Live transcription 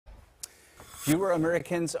Fewer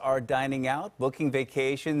Americans are dining out, booking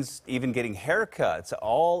vacations, even getting haircuts.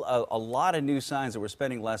 All a lot of new signs that we're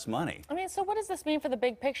spending less money. I mean, so what does this mean for the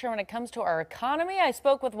big picture when it comes to our economy? I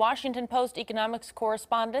spoke with Washington Post economics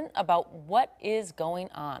correspondent about what is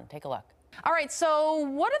going on. Take a look. All right, so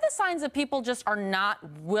what are the signs that people just are not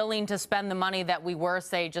willing to spend the money that we were,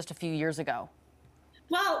 say, just a few years ago?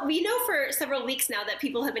 Well, we know for several weeks now that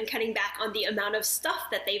people have been cutting back on the amount of stuff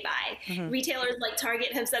that they buy. Retailers like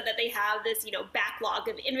Target have said that they have this, backlog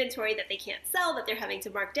of inventory that they can't sell, that they're having to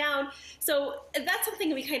mark down. So that's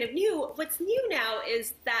something we kind of knew. What's new now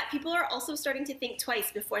is that people are also starting to think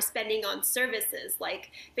twice before spending on services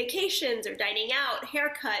like vacations or dining out,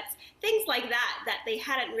 haircuts, things like that they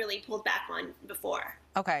hadn't really pulled back on before.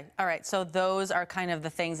 Okay. All right. So those are kind of the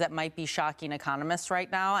things that might be shocking economists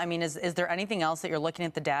right now. I mean, is there anything else that you're looking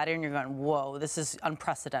at the data and you're going, whoa, this is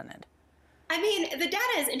unprecedented? I mean, the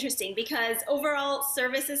data is interesting because overall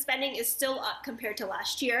services spending is still up compared to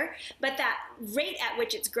last year, but that rate at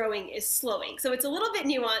which it's growing is slowing. So it's a little bit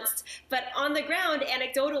nuanced, but on the ground,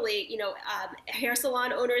 anecdotally, hair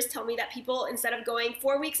salon owners tell me that people, instead of going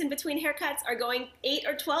 4 weeks in between haircuts, are going 8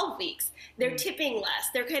 or 12 weeks. They're tipping less.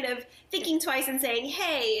 They're kind of thinking twice and saying,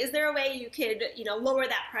 hey, is there a way you could, lower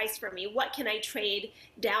that price for me? What can I trade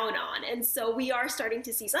down on? And so we are starting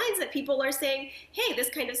to see signs that people are saying, hey, this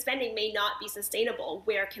kind of spending may not be sustainable.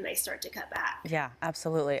 Where can I start to cut back? Yeah,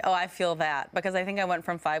 absolutely. Oh, I feel that because I think I went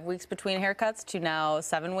from 5 weeks between haircuts to now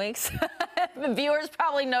 7 weeks. The viewers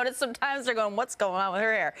probably notice sometimes they're going, what's going on with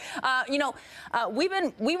her hair?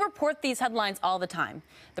 We report these headlines all the time.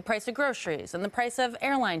 The price of groceries and the price of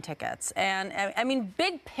airline tickets. And I mean,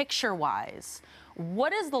 big picture wise,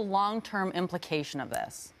 what is the long-term implication of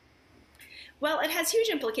this? Well, it has huge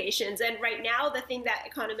implications. And right now, the thing that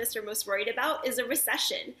economists are most worried about is a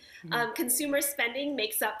recession. Consumer spending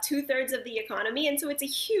makes up 2/3 of the economy. And so it's a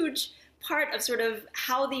huge part of sort of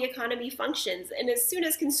how the economy functions. And as soon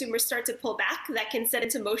as consumers start to pull back, that can set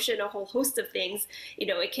into motion a whole host of things.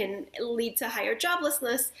 It can lead to higher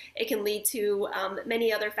joblessness. It can lead to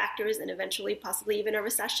many other factors and eventually possibly even a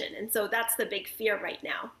recession. And so that's the big fear right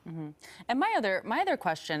now. And my other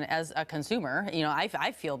question as a consumer,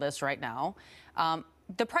 I feel this right now.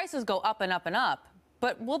 The prices go up and up and up.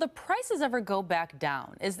 But will the prices ever go back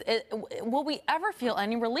down? Will we ever feel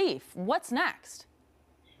any relief? What's next?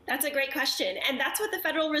 That's a great question. And that's what the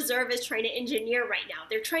Federal Reserve is trying to engineer right now.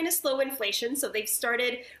 They're trying to slow inflation, so they've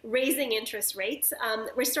started raising interest rates.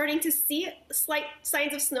 We're starting to see slight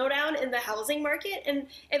signs of slowdown in the housing market, and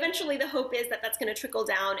eventually the hope is that that's going to trickle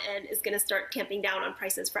down and is going to start tamping down on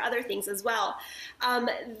prices for other things as well.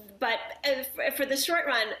 But for the short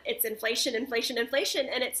run, it's inflation, inflation, inflation,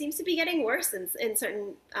 and it seems to be getting worse in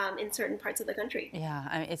certain parts of the country. Yeah,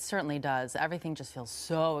 I mean, it certainly does. Everything just feels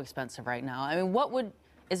so expensive right now. I mean,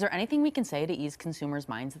 is there anything we can say to ease consumers'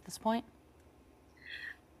 minds at this point?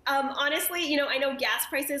 Honestly, I know gas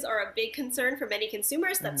prices are a big concern for many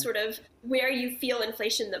consumers. That's sort of where you feel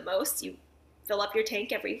inflation the most. You fill up your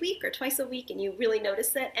tank every week or twice a week and you really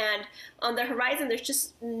notice it. And on the horizon, there's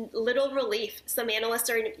just little relief. Some analysts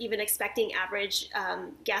are even expecting average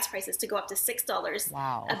gas prices to go up to $6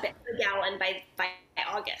 a gallon by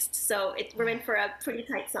August. So we're in for a pretty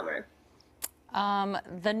tight summer.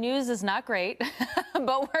 The news is not great,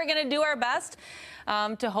 but we're going to do our best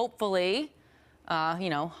to hopefully,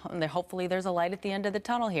 hopefully there's a light at the end of the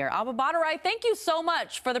tunnel here. Abha Bhattarai, thank you so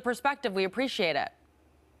much for the perspective. We appreciate it.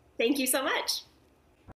 Thank you so much.